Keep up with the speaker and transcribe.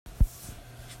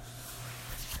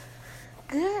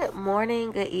Good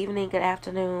morning, good evening, good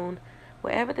afternoon,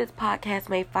 wherever this podcast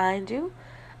may find you.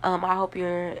 I hope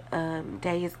your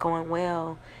day is going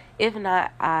well. If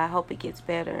not, I hope it gets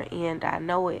better, and I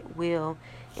know it will,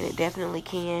 and it definitely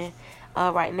can.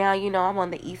 Right now, I'm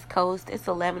on the East Coast. It's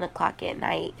 11 o'clock at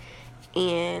night,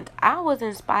 and I was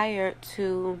inspired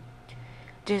to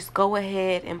just go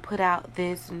ahead and put out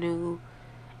this new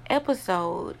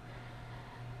episode.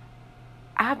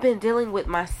 I've been dealing with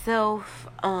myself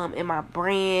and my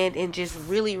brand and just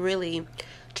really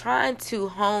trying to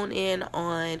hone in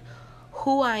on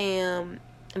who I am,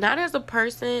 not as a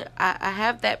person. I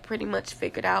have that pretty much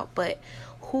figured out, but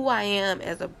who I am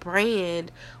as a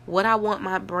brand, what I want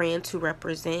my brand to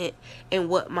represent, and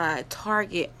what my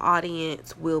target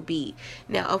audience will be.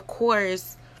 Now, of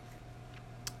course,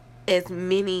 as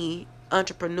many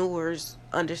entrepreneurs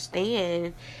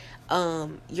understand,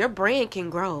 your brand can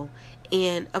grow.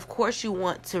 And of course you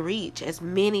want to reach as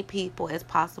many people as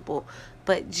possible.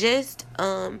 But just,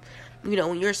 when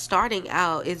you're starting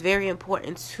out, it's very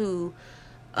important to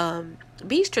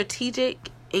be strategic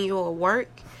in your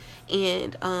work.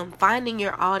 And finding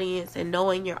your audience and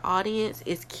knowing your audience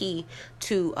is key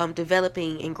to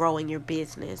developing and growing your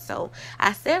business. So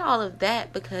I said all of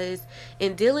that because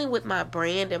in dealing with my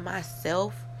brand and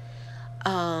myself,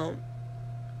 I'm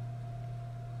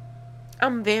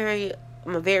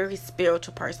a very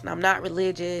spiritual person. I'm not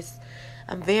religious.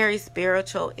 I'm very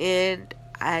spiritual, and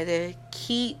I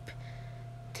keep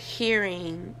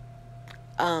hearing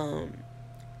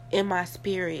in my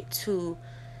spirit to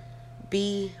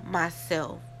be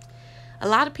myself. A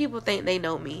lot of people think they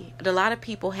know me. A lot of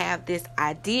people have this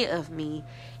idea of me,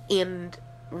 and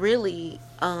really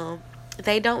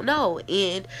they don't know.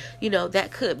 And that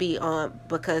could be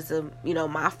because of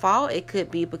my fault. It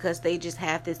could be because they just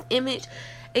have this image.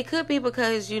 It could be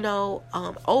because,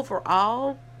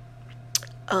 overall,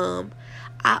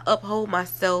 I uphold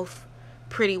myself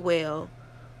pretty well.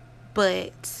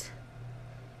 But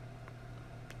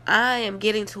I am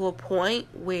getting to a point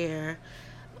where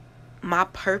my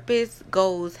purpose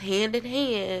goes hand in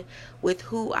hand with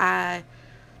who I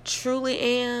truly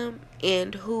am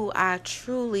and who I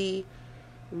truly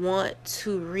want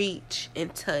to reach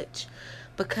and touch.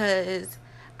 Because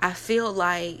I feel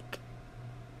like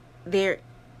there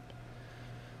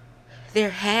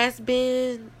has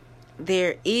been,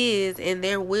 there is, and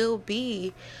there will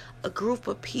be a group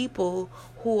of people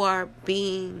who are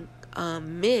being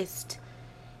missed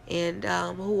and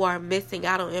who are missing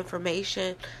out on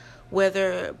information,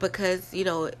 whether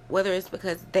it's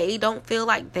because they don't feel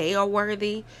like they are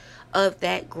worthy of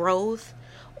that growth,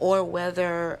 or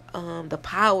whether the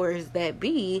powers that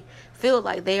be feel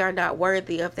like they are not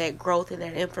worthy of that growth and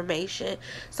that information.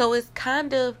 So it's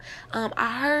kind of,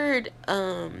 I heard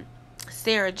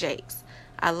Sarah Jakes.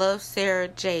 I love Sarah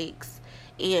Jakes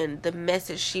and the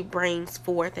message she brings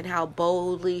forth and how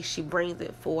boldly she brings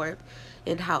it forth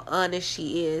and how honest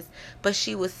she is. But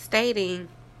she was stating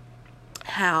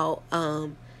how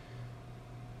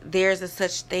there's a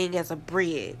such thing as a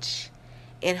bridge,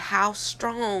 and how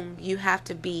strong you have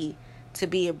to be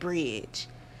a bridge.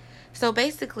 So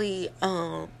basically,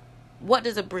 what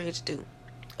does a bridge do?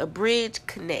 A bridge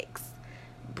connects.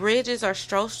 Bridges are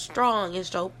so strong and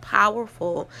so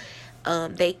powerful.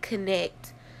 They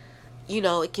connect,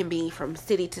 it can be from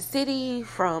city to city,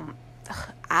 from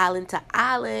island to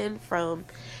island, from,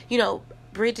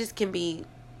 bridges can be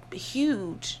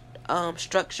huge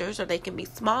structures, or they can be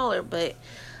smaller, but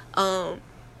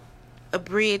a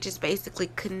bridge is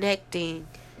basically connecting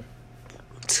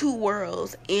two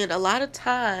worlds. And a lot of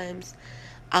times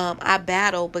I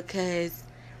battle because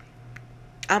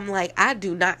I'm like, I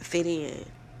do not fit in.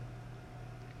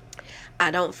 I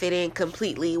don't fit in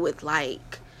completely with,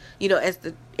 in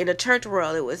the church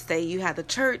world, it would say you have the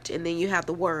church and then you have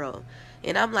the world.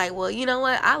 And I'm like, well, you know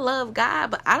what? I love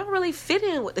God, but I don't really fit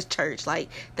in with the church.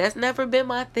 That's never been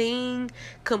my thing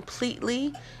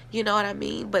completely. You know what I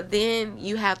mean? But then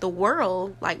you have the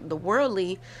world, the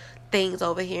worldly things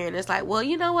over here. And it's like, well,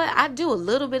 you know what? I do a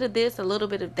little bit of this, a little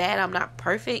bit of that. I'm not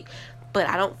perfect, but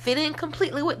I don't fit in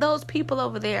completely with those people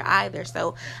over there either.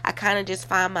 So I kind of just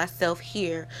find myself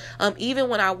here. Even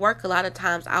when I work, a lot of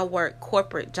times I work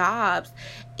corporate jobs.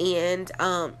 And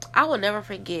I will never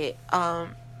forget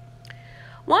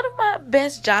one of my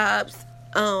best jobs.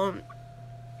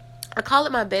 I call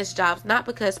it my best jobs, not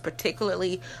because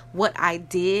particularly what I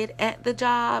did at the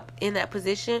job in that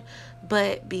position,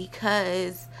 but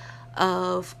because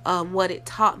of what it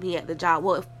taught me at the job.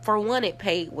 Well, for one, it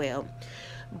paid well.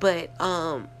 But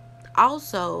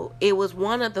also, it was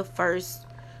one of the first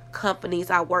companies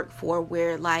I worked for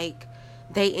where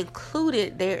they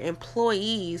included their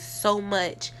employees so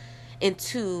much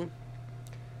into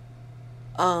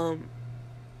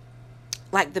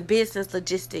like the business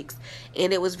logistics,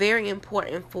 and it was very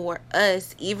important for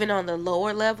us, even on the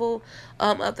lower level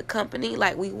of the company.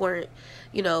 Like we weren't,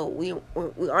 we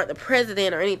aren't the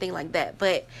president or anything like that,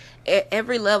 but at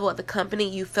every level of the company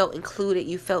you felt included,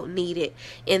 you felt needed,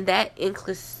 and that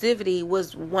inclusivity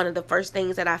was one of the first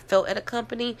things that I felt at a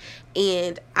company.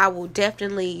 And I will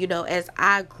definitely, as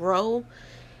I grow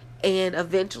and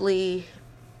eventually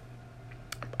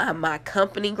my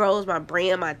company grows, my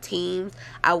brand, my teams,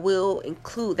 I will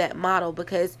include that model,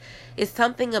 because it's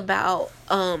something about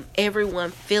everyone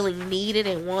feeling needed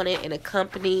and wanted in a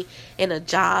company, in a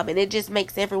job, and it just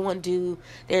makes everyone do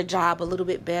their job a little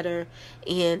bit better.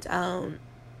 And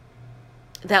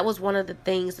that was one of the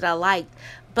things that I liked.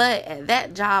 But at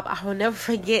that job, I will never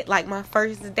forget, like, my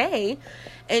first day,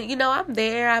 and I'm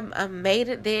there, I made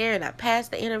it there, and I passed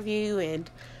the interview, and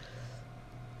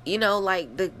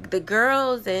like the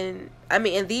girls, and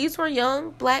these were young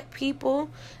black people,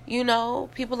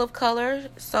 people of color.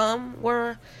 Some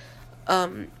were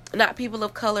not people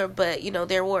of color, but it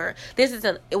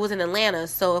was in Atlanta,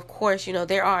 so of course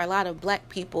there are a lot of black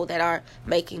people that are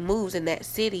making moves in that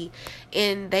city,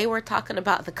 and they were talking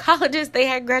about the colleges they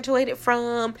had graduated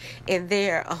from and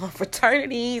their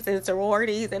fraternities and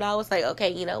sororities, and I was like,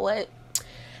 okay, you know what,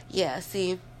 yeah,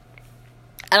 see,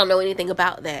 I don't know anything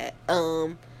about that.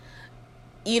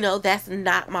 That's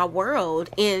not my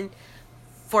world. And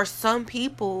for some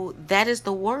people, that is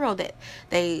the world that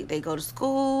they go to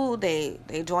school, they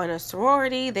join a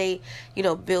sorority, they,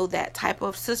 build that type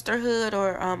of sisterhood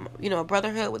or, a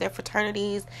brotherhood with their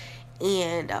fraternities.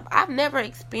 And I've never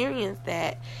experienced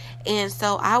that. And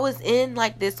so I was in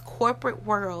like this corporate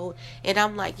world, and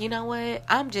I'm like, you know what?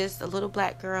 I'm just a little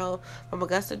black girl from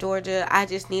Augusta, Georgia. I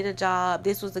just need a job.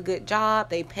 This was a good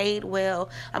job. They paid well.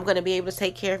 I'm going to be able to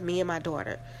take care of me and my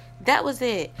daughter. That was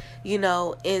it,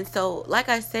 and so, like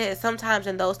I said, sometimes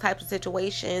in those types of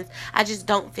situations, I just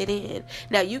don't fit in.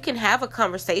 Now, you can have a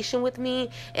conversation with me,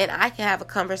 and I can have a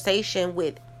conversation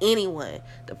with anyone,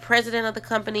 the president of the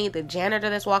company, the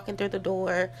janitor that's walking through the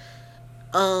door,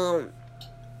 your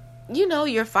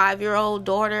 5-year-old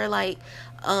daughter. Like,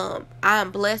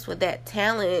 I'm blessed with that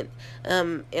talent,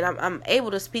 and I'm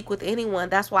able to speak with anyone.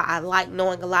 That's why I like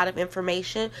knowing a lot of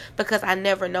information, because I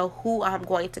never know who I'm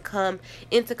going to come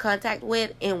into contact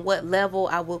with and what level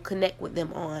I will connect with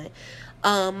them on.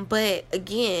 But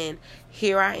again,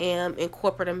 here I am in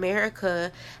corporate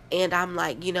America, and I'm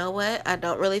like, you know what? I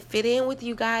don't really fit in with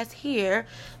you guys here,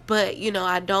 but,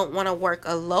 I don't want to work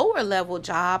a lower level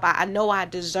job. I know I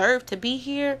deserve to be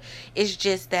here. It's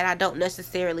just that I don't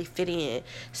necessarily fit in.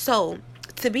 So,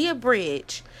 to be a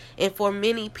bridge, and for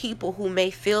many people who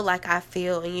may feel like I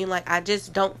feel, and you're like, I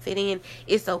just don't fit in,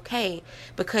 it's okay,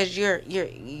 because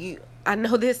you I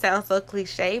know this sounds so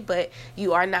cliche, but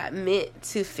you are not meant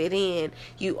to fit in.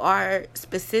 You are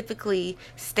specifically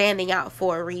standing out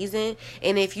for a reason.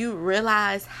 And if you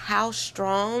realize how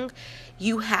strong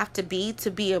you have to be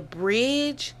a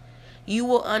bridge, you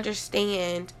will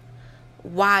understand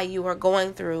why you are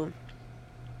going through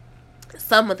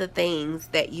some of the things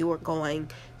that you are going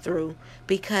through,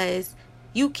 because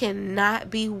you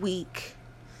cannot be weak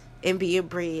and be a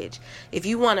bridge. If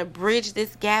you want to bridge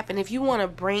this gap, and if you want to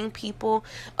bring people,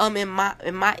 in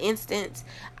my instance,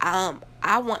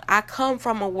 I come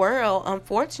from a world,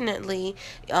 unfortunately,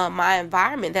 my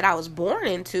environment that I was born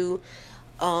into,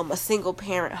 a single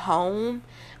parent home,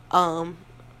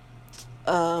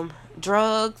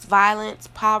 drugs, violence,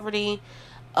 poverty,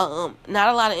 not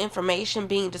a lot of information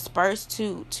being dispersed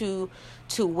to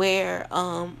where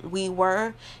we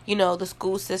were. The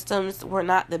school systems were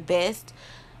not the best.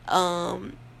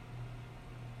 And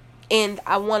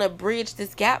I want to bridge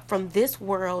this gap from this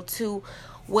world to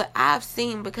what I've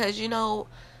seen, because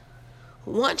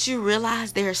once you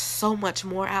realize there's so much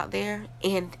more out there,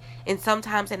 and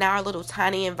sometimes in our little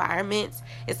tiny environments,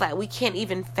 it's like we can't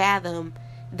even fathom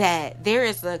that there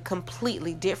is a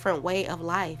completely different way of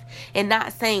life. And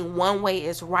not saying one way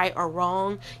is right or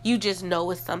wrong, you just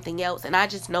know it's something else, and I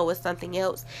just know it's something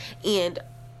else. And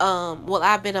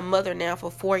I've been a mother now for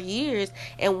 4 years,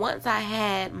 and once I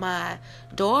had my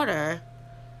daughter,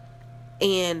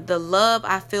 and the love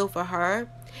I feel for her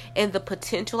and the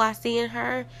potential I see in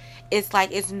her, it's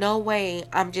like, it's no way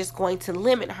I'm just going to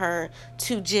limit her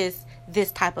to just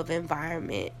this type of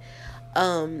environment.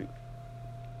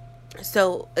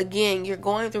 So again, you're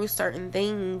going through certain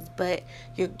things, but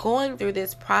you're going through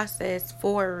this process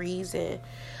for a reason.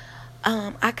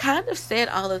 I kind of said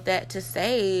all of that to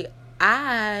say,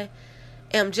 I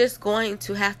am just going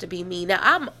to have to be me.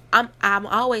 Now, I'm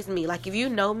always me. Like, if you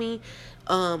know me,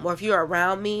 or if you're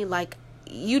around me, like,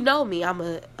 you know me. I'm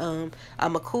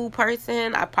a cool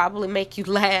person. I probably make you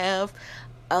laugh.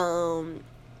 I'm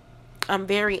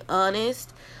very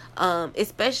honest.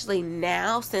 Especially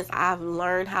now, since I've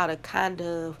learned how to kind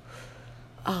of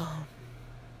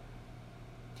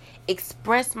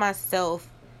express myself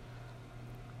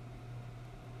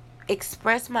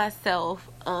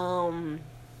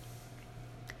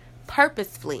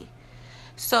purposefully.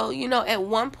 So, at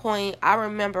one point, I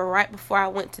remember right before I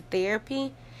went to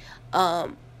therapy,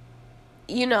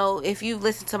 if you've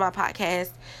listened to my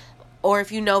podcast, or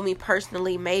if you know me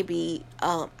personally, maybe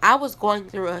I was going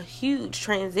through a huge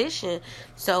transition.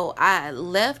 So I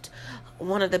left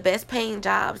one of the best paying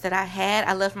jobs that I had.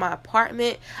 I left my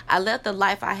apartment. I left the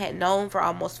life I had known for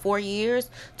almost 4 years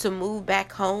to move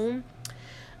back home.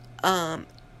 And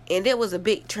it was a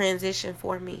big transition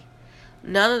for me.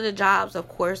 None of the jobs, of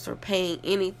course, were paying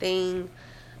anything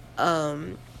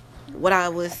what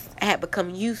I had become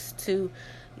used to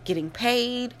getting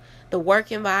paid. The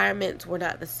work environments were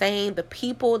not the same. The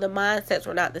people, the mindsets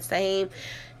were not the same.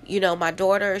 My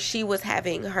daughter, she was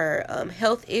having her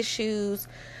health issues.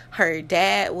 Her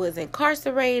dad was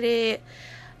incarcerated.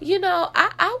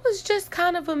 I was just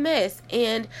kind of a mess.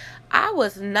 And I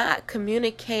was not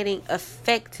communicating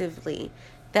effectively.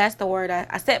 That's the word.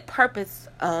 I said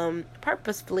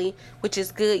purposefully, which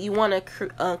is good. You want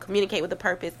to communicate with a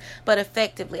purpose, but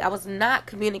effectively. I was not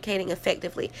communicating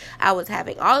effectively. I was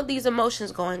having all of these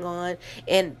emotions going on,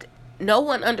 and no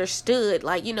one understood.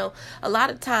 Like, a lot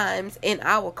of times in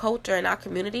our culture, in our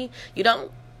community, I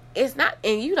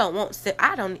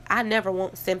never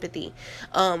want sympathy.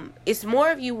 It's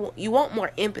more of you want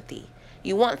more empathy.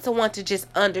 You want someone to just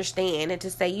understand and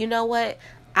to say, you know what?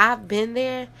 I've been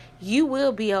there. You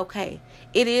will be okay.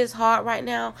 It is hard right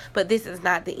now, but this is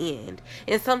not the end.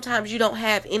 And sometimes you don't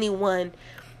have anyone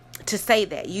to say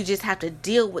that. You just have to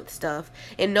deal with stuff,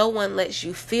 and no one lets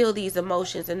you feel these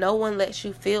emotions, and no one lets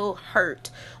you feel hurt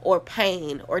or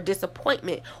pain or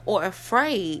disappointment or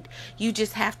afraid. You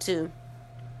just have to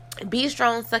be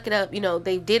strong, suck it up.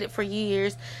 They did it for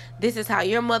years. This is how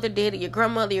your mother did it, your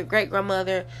grandmother, your great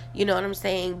grandmother. You know what I'm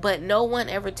saying? But no one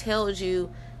ever tells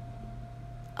you,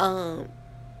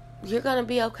 you're gonna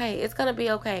be okay. It's gonna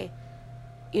be okay.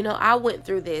 I went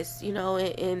through this,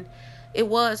 and it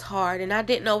was hard, and I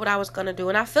didn't know what I was gonna do,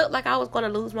 and I felt like I was gonna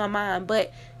lose my mind,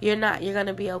 but you're not. You're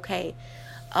gonna be okay.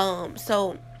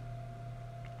 So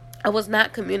I was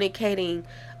not communicating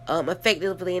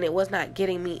effectively, and it was not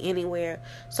getting me anywhere.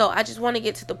 So I just want to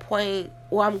get to the point,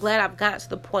 well, I'm glad I've got to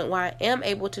the point where I am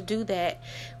able to do that,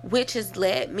 which has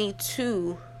led me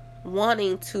to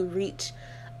wanting to reach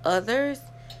others,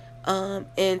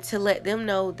 and to let them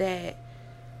know that,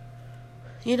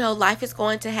 life is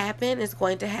going to happen. It's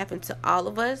going to happen to all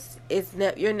of us.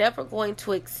 You're never going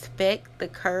to expect the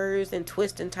curves and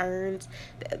twists and turns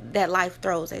that life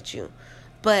throws at you.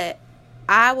 But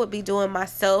I would be doing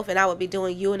myself, and I would be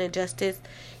doing you an injustice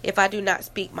if I do not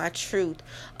speak my truth.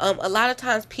 A lot of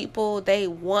times people, they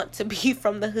want to be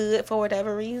from the hood for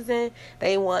whatever reason.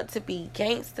 They want to be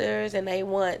gangsters, and they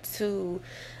want to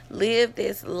live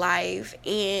this life,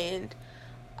 and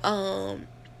in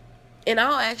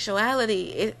all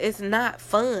actuality, it's not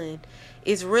fun.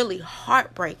 It's really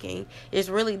heartbreaking. It's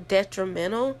really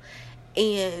detrimental.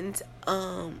 And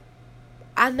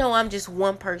I know I'm just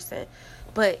one person,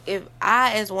 but if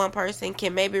I, as one person,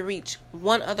 can maybe reach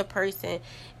one other person,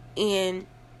 and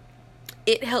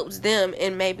it helps them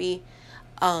in maybe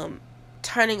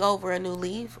turning over a new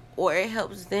leaf, or it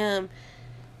helps them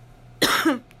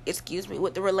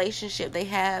with the relationship they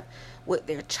have with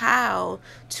their child,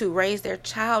 to raise their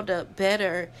child up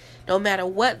better, no matter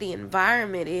what the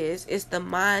environment is. It's the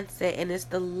mindset, and it's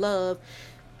the love.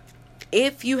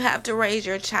 If you have to raise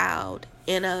your child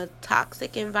in a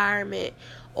toxic environment,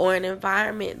 or an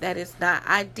environment that is not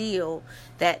ideal,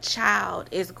 that child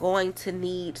is going to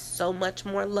need so much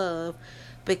more love,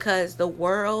 because the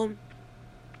world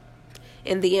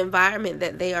and the environment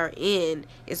that they are in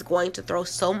is going to throw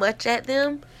so much at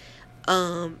them.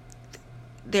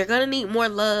 They're going to need more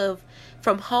love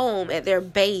from home at their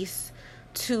base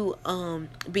to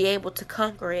be able to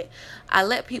conquer it. I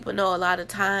let people know a lot of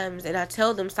times, and I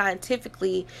tell them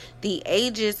scientifically, the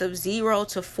ages of 0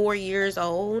 to 4 years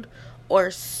old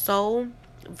are so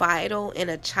vital in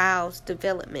a child's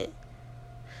development.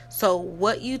 So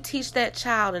what you teach that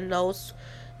child in those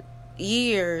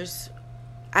years,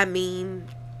 it's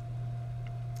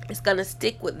going to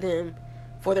stick with them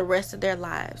for the rest of their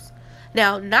lives.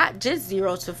 Now, not just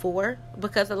 0 to 4,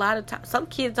 because a lot of times, some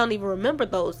kids don't even remember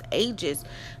those ages.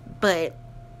 But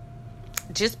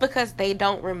just because they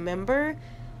don't remember,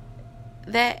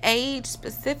 that age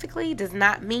specifically does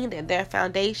not mean that their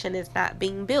foundation is not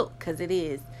being built, because it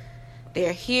is.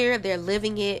 They're here, they're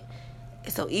living it.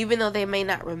 So even though they may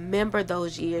not remember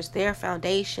those years, their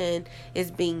foundation is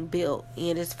being built.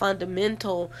 And it's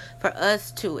fundamental for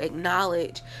us to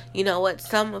acknowledge, you know what,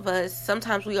 some of us,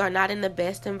 sometimes we are not in the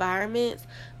best environments,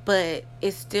 but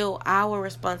it's still our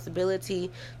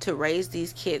responsibility to raise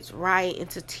these kids right and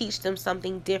to teach them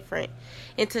something different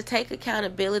and to take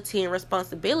accountability and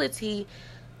responsibility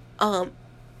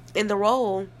in the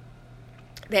role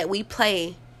that we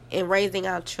play in raising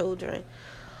our children.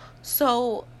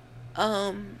 So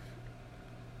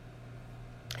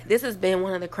this has been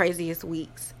one of the craziest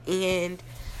weeks, and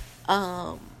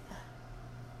I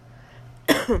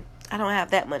don't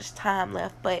have that much time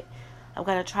left, but I'm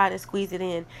going to try to squeeze it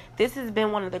in. This has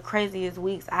been one of the craziest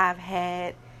weeks I've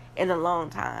had in a long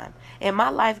time. And my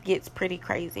life gets pretty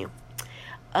crazy.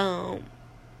 But,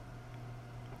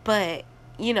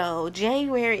 you know,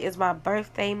 January is my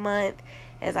birthday month.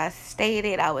 As I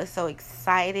stated, I was so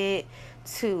excited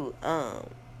to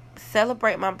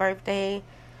celebrate my birthday.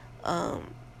 And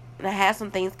I had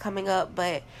some things coming up,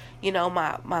 but, you know,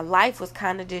 my life was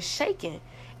kind of just shaking.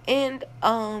 And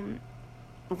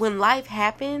when life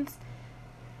happens,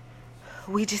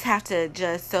 we just have to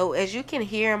adjust. So as you can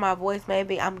hear in my voice,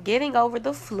 maybe I'm getting over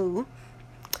the flu.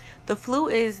 The flu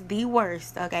is the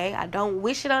worst, okay? I don't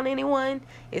wish it on anyone.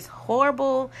 It's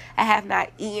horrible. I have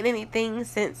not eaten anything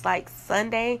since like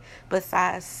Sunday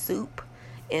besides soup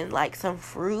and like some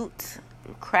fruit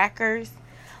and crackers.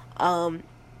 I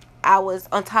was,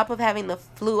 on top of having the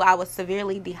flu, I was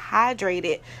severely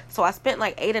dehydrated. So I spent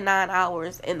like 8 or 9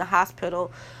 hours in the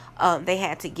hospital. They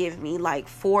had to give me like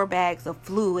 4 bags of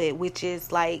fluid, which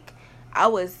is like, I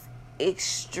was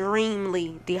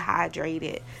extremely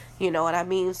dehydrated. You know what I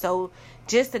mean? So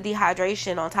just the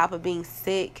dehydration on top of being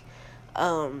sick,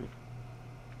 it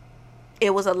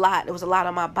was a lot. It was a lot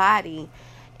on my body.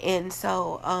 And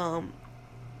so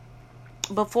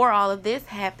before all of this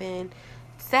happened,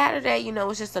 Saturday, you know, it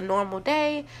was just a normal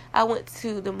day. I went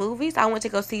to the movies. I went to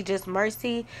go see Just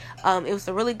Mercy. It was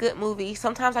a really good movie.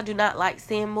 Sometimes I do not like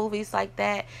seeing movies like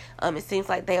that. It seems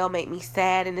like they all make me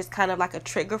sad, and it's kind of like a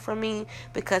trigger for me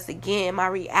because, again, my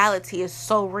reality is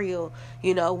so real.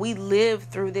 You know, we live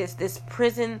through this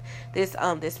prison, this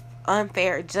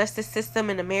unfair justice system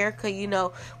in America. You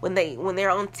know, when they're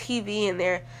on TV and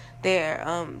they're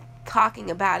talking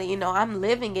about it, you know, I'm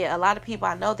living it. A lot of people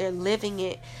I know, they're living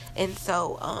it. And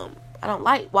so I don't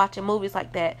like watching movies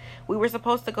like that. We were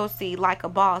supposed to go see Like a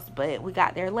Boss, but we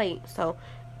got there late, so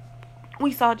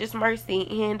we saw Just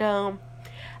Mercy. And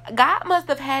God must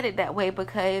have had it that way,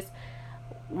 because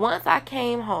once I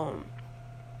came home,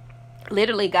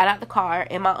 literally got out the car,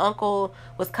 and my uncle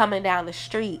was coming down the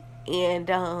street,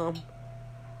 and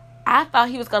I thought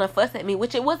he was going to fuss at me,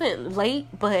 which it wasn't late,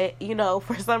 but, you know,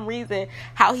 for some reason,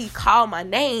 how he called my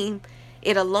name,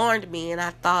 it alarmed me, and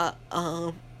I thought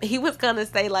he was going to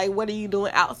say, like, what are you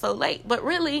doing out so late? But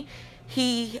really,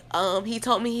 he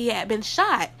told me he had been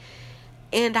shot,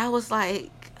 and I was like,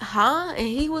 huh? And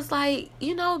he was like,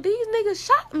 you know, these niggas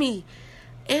shot me,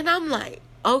 and I'm like,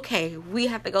 okay, we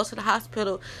have to go to the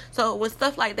hospital. So when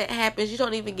stuff like that happens, you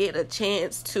don't even get a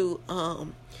chance to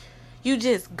you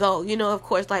just go, you know, of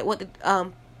course, like what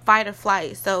the fight or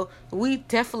flight. So we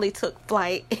definitely took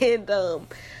flight and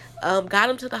got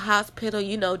him to the hospital,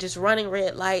 you know, just running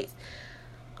red lights.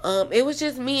 It was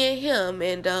just me and him,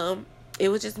 and it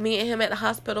was just me and him at the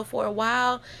hospital for a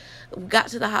while. Got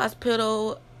to the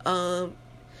hospital,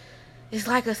 it's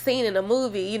like a scene in a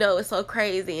movie, you know, it's so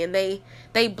crazy. And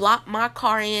they blocked my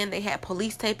car in. They had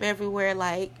police tape everywhere,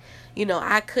 like, you know,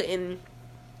 I couldn't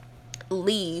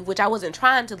leave, which I wasn't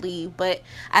trying to leave, but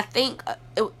I think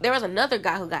there was another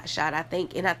guy who got shot, I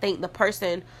think, and I think the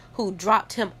person who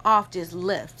dropped him off just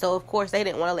left. So of course they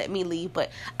didn't want to let me leave, but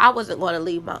I wasn't going to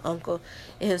leave my uncle.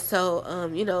 And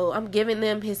so you know, I'm giving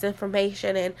them his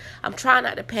information, and I'm trying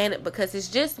not to panic because it's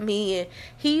just me and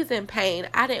he's in pain.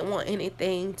 I didn't want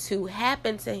anything to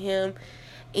happen to him.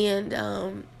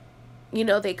 And you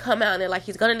know, they come out and they're like,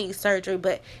 he's going to need surgery,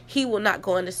 but he will not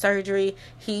go into surgery.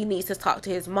 He needs to talk to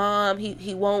his mom.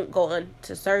 He won't go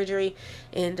into surgery.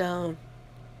 And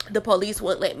the police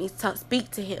wouldn't let me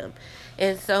speak to him.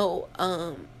 And so,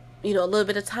 you know, a little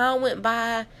bit of time went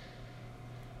by.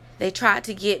 They tried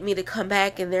to get me to come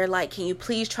back, and they're like, can you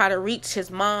please try to reach his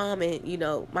mom? And, you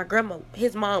know,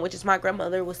 his mom, which is my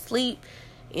grandmother, was asleep.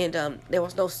 And there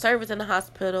was no service in the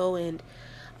hospital. And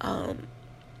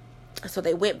so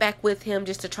they went back with him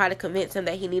just to try to convince him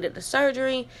that he needed the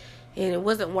surgery, and it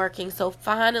wasn't working. So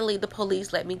finally the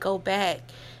police let me go back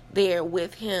there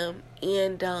with him,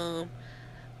 and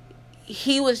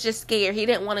he was just scared. He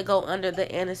didn't want to go under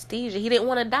the anesthesia. He didn't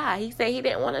want to die. He said he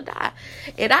didn't want to die.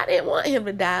 And I didn't want him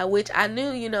to die, which I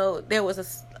knew, there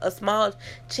was a small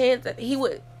chance that he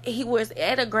was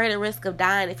at a greater risk of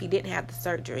dying if he didn't have the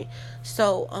surgery.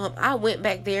 So I went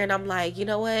back there and I'm like, you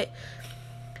know what?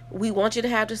 We want you to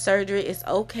have the surgery. It's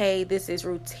okay. This is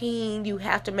routine. You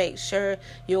have to make sure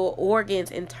your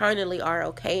organs internally are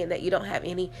okay and that you don't have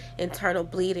any internal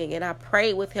bleeding. And I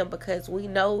prayed with him because we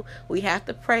know we have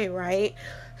to pray, right?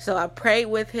 So I prayed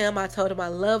with him. I told him I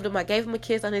loved him. I gave him a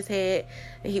kiss on his head.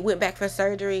 And he went back for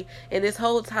surgery. And this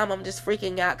whole time I'm just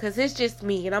freaking out because it's just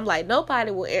me. And I'm like,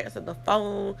 nobody will answer the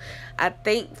phone. I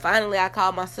think finally I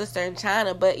called my sister in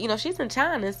China. But, she's in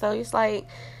China. So it's like,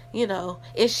 and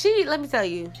let me tell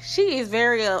you, she is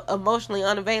very emotionally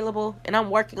unavailable, and I'm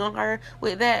working on her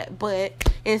with that. But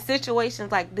in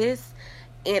situations like this,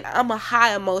 and I'm a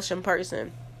high emotion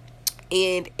person,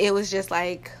 and it was just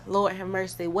like, Lord have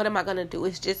mercy, what am I going to do?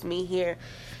 It's just me here.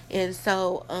 And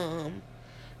so,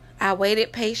 I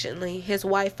waited patiently. His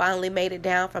wife finally made it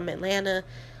down from Atlanta.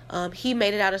 He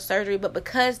made it out of surgery, but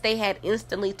because they had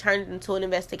instantly turned it into an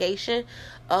investigation,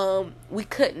 we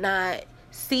could not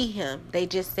see him. They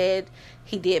just said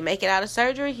he did make it out of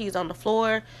surgery. He's on the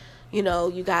floor.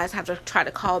 You guys have to try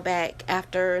to call back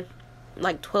after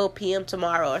like 12 p.m.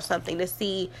 tomorrow or something to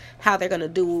see how they're going to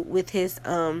do with his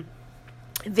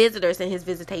visitors and his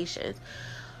visitations.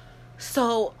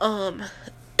 So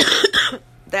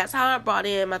that's how I brought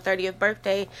in my 30th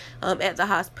birthday at the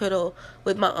hospital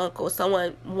with my uncle.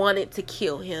 Someone wanted to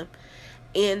kill him.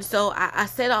 And so I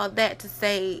said all that to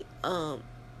say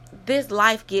this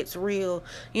life gets real.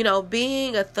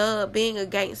 Being a thug, being a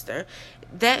gangster,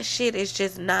 that shit is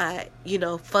just not,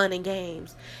 fun and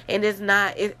games. And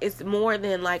it's more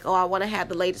than like, oh, I want to have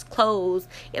the latest clothes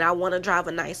and I want to drive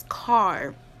a nice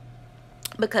car.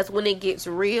 Because when it gets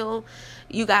real,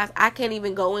 you guys, I can't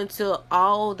even go into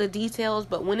all the details,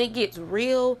 but when it gets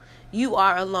real, you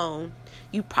are alone.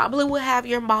 You probably will have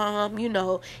your mom,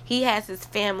 he has his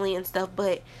family and stuff,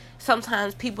 but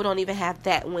sometimes people don't even have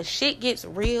that. When shit gets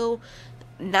real,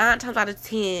 9 times out of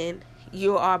 10,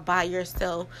 you are by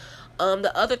yourself.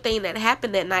 The other thing that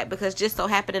happened that night, because just so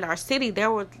happened in our city, there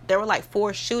were like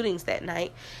 4 shootings that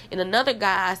night. And another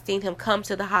guy, I seen him come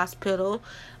to the hospital,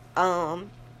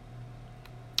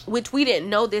 which we didn't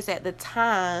know this at the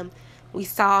time. We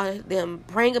saw them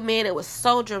bring him in. It was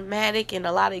so dramatic and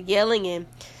a lot of yelling, and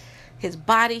his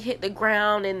body hit the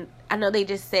ground, and I know they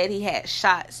just said he had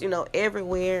shots,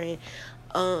 everywhere,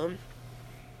 and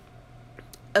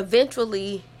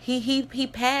eventually he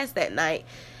passed that night.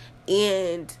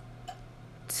 And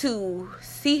to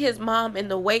see his mom in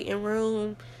the waiting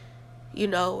room,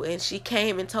 and she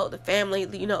came and told the family,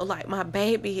 like, my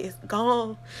baby is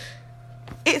gone,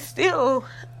 it still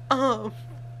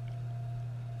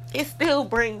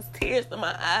brings tears to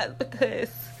my eyes, because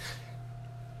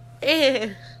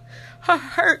her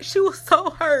hurt. She was so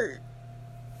hurt.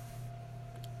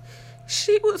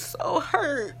 She was so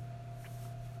hurt.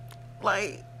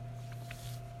 Like,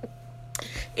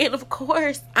 and of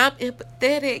course, I'm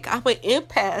empathetic. I'm an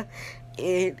empath.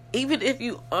 And even if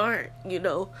you aren't,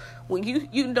 when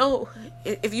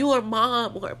if you are a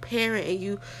mom or a parent and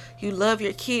you love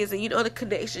your kids and the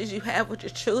connections you have with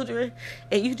your children,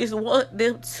 and you just want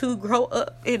them to grow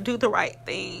up and do the right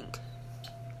thing.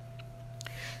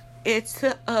 And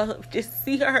to just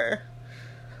see her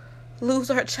lose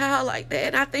her child like that.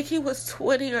 And I think he was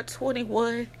 20 or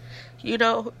 21,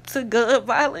 to gun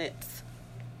violence.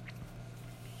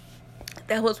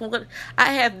 That was one.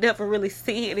 I have never really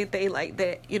seen anything like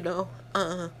that,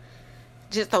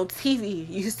 just on TV.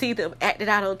 You see them acting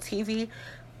out on TV,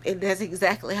 and that's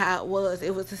exactly how it was.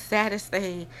 It was the saddest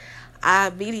thing. I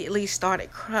immediately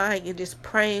started crying and just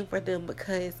praying for them,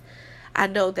 because I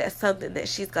know that's something that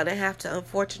she's going to have to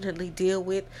unfortunately deal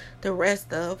with the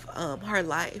rest of her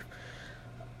life.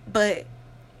 But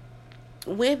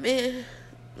women,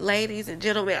 ladies and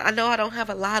gentlemen, I know I don't have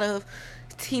a lot of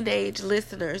teenage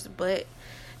listeners, but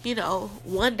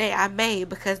one day I may,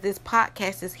 because this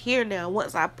podcast is here now.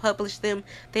 Once I publish them,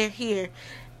 they're here.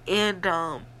 And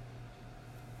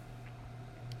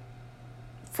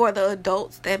for the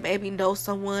adults that maybe know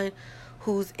someone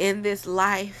who's in this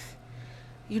life,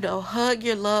 hug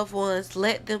your loved ones.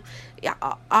 Let them,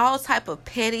 all type of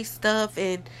petty stuff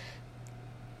and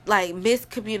like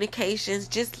miscommunications,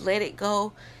 just let it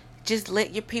go. Just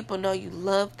let your people know you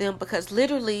love them, because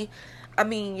literally,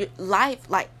 your life,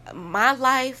 like my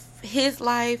life, his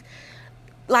life,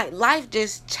 like life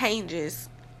just changes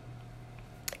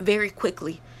very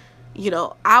quickly.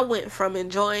 I went from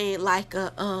enjoying like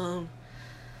a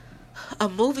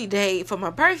movie day for my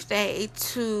birthday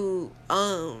to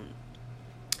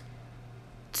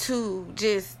to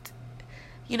just,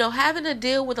 having to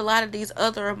deal with a lot of these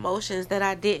other emotions that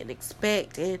I didn't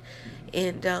expect, and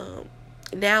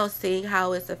now seeing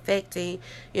how it's affecting,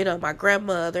 my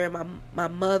grandmother and my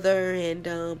mother,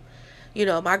 and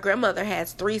my grandmother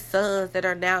has 3 sons that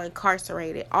are now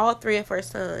incarcerated, all 3 of her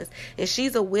sons, and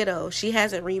she's a widow. She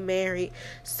hasn't remarried.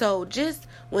 So just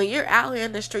when you're out here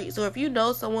in the streets, or if you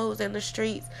know someone who's in the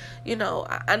streets,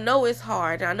 I know it's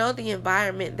hard. I know the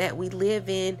environment that we live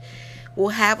in will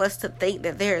have us to think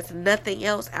that there is nothing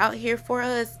else out here for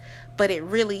us, but it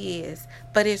really is.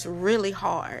 But it's really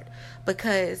hard,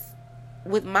 because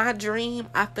with my dream,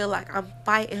 I feel like I'm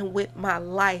fighting with my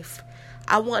life.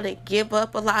 I want to give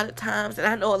up a lot of times, and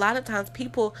I know a lot of times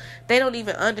people, they don't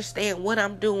even understand what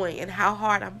I'm doing and how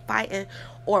hard I'm fighting,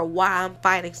 or why I'm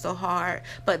fighting so hard.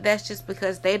 But that's just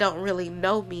because they don't really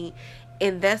know me,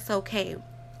 and that's okay.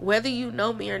 Whether you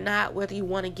know me or not, whether you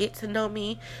want to get to know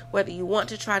me, whether you want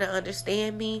to try to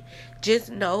understand me, just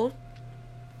know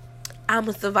I'm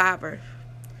a survivor.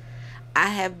 I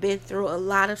have been through a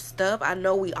lot of stuff. I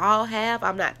know we all have.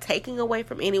 I'm not taking away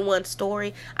from anyone's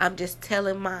story. I'm just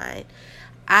telling mine.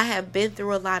 I have been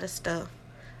through a lot of stuff.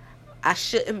 I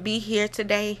shouldn't be here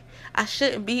today. I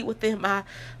shouldn't be within my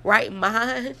right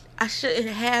mind. I shouldn't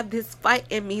have this fight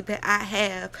in me that I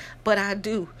have, but I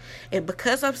do. And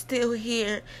because I'm still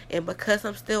here, and because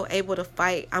I'm still able to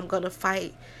fight, I'm going to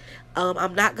fight.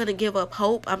 I'm not going to give up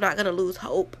hope. I'm not going to lose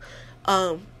hope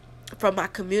from my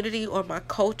community or my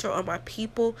culture or my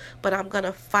people, but I'm going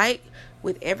to fight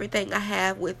with everything I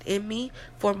have within me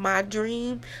for my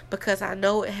dream, because I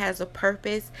know it has a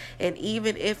purpose. And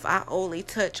even if I only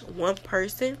touch one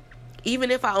person,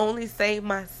 even if I only save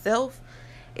myself,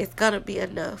 it's going to be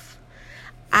enough.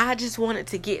 I just wanted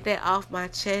to get that off my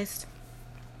chest.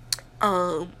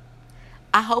 I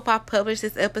hope I published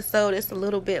this episode. It's a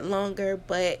little bit longer,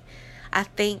 but I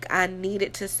think I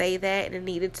needed to say that, and it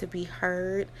needed to be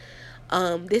heard.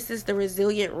 This is the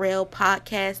Resilient Rail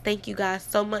podcast. Thank you guys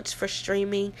so much for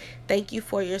streaming. Thank you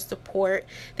for your support.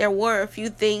 There were a few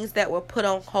things that were put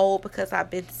on hold because I've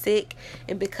been sick,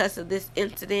 and because of this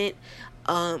incident,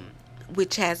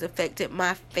 which has affected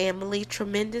my family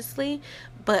tremendously.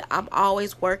 But I'm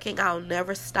always working. I'll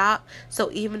never stop. So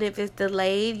even if it's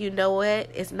delayed, you know what?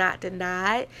 It's not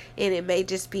denied. And it may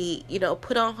just be,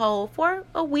 put on hold for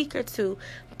a week or 2.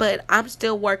 But I'm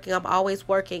still working. I'm always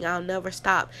working. I'll never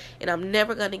stop. And I'm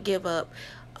never going to give up.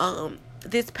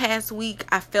 This past week,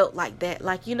 I felt like that.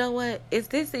 Like, you know what? Is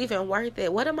this even worth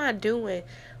it? What am I doing?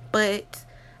 But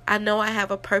I know I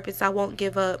have a purpose. I won't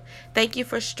give up. Thank you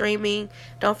for streaming.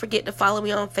 Don't forget to follow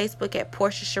me on Facebook at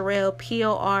Portia Cherelle,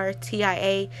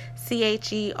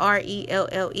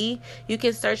 PortiaCherelle. You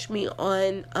can search me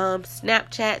on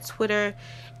Snapchat, Twitter,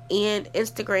 and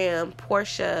Instagram,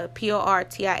 Portia,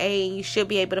 Portia, and you should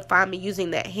be able to find me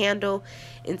using that handle.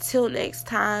 Until next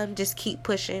time, just keep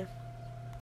pushing.